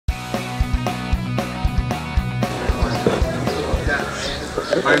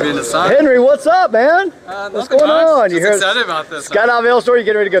Henry, what's up, man? What's going on? Just excited about this. SKYDIVES story, you're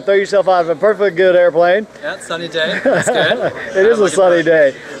getting ready to go throw yourself out of a perfectly good airplane. Yeah, it's a sunny day. That's good. It is a sunny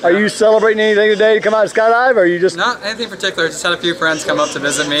day. Are you celebrating anything today to come out and skydive, or are you just... Not anything particular. Just had a few friends come up to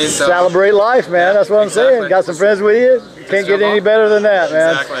visit me. So. Celebrate life, man. That's what I'm saying. Got some friends with you. Can't get any better than that,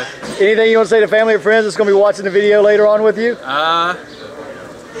 man. Exactly. Anything you want to say to family or friends that's going to be watching the video later on with you?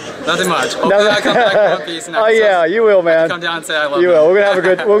 Nothing much. Hopefully I come back in one piece. And oh yeah, you will, man. Come down and say I love you. You will.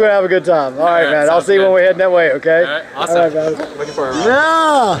 We're gonna have a good time. All right, man. I'll see you when we're heading that way. Okay. All right. Awesome. All right, guys. Looking forward.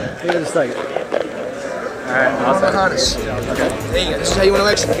 No. Give it a second. All right. Awesome. Harness. Okay. There you go. This is how you want to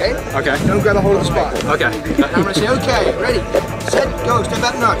exit. Okay. Okay. Don't grab a hold of the spot. Okay. I'm gonna say okay. Ready. Set. Go. Step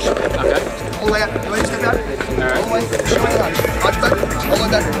out a notch. Okay. Hold the way out. Go ahead and step out. All right. Hold the way. Show me a notch. Arch back. Hold on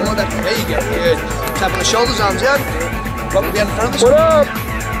that. Hold on that. There you go. Good. Tap on the shoulders. Arms out. Rock the behind in front of us. What up?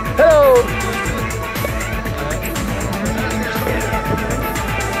 Hello.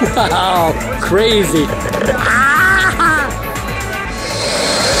 Wow, crazy.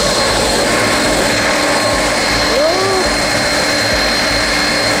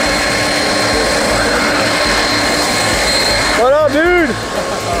 What up, dude?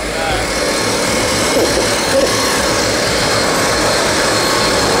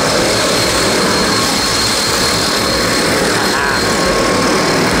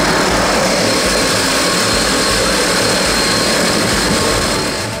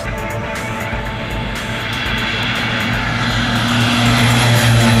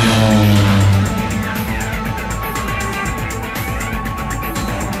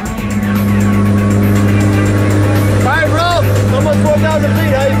 Almost 4,000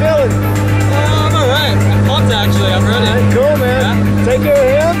 feet, how you feeling? I'm alright. I'm pumped actually, I'm ready. Right, cool, man. Yeah. Take care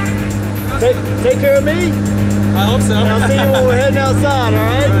of him. Take care of me. I hope so. And I'll see you when we're heading outside,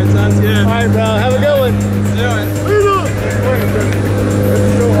 alright? Alright, sounds good. Alright, bro. Have a good one. Let's do it.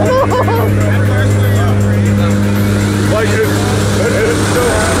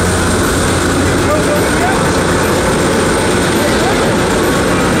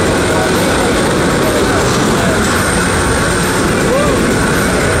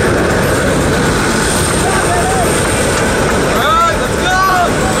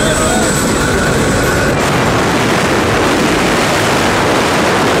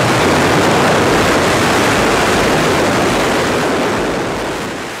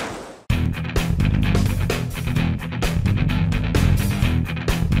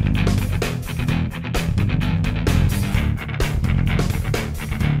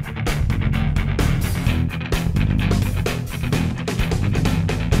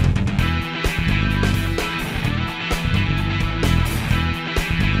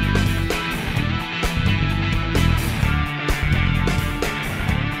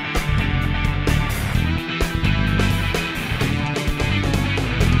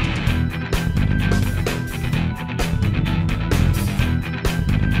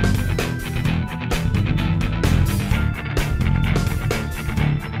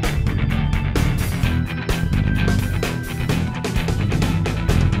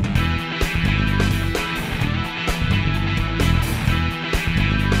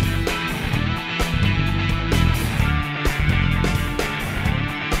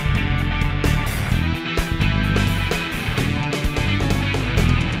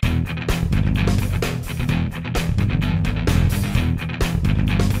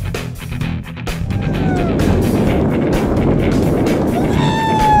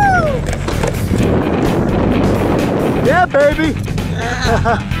 Yeah, baby.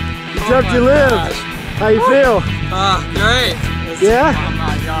 Yeah. You jumped, you lived. How you feel? Great. Yeah? Oh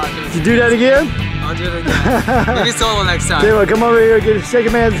my God. Did you do that again? I'll do it again. Maybe solo next time. Dude, come over here, shake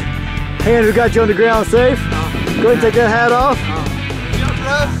a man's hand who got you on the ground safe. Go ahead and take that hat off.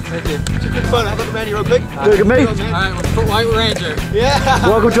 Thank you. It's a quick photo. Have a look around you real quick. Look at me. Alright, let's put White Ranger. Yeah.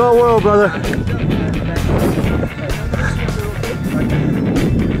 Welcome to our world, brother.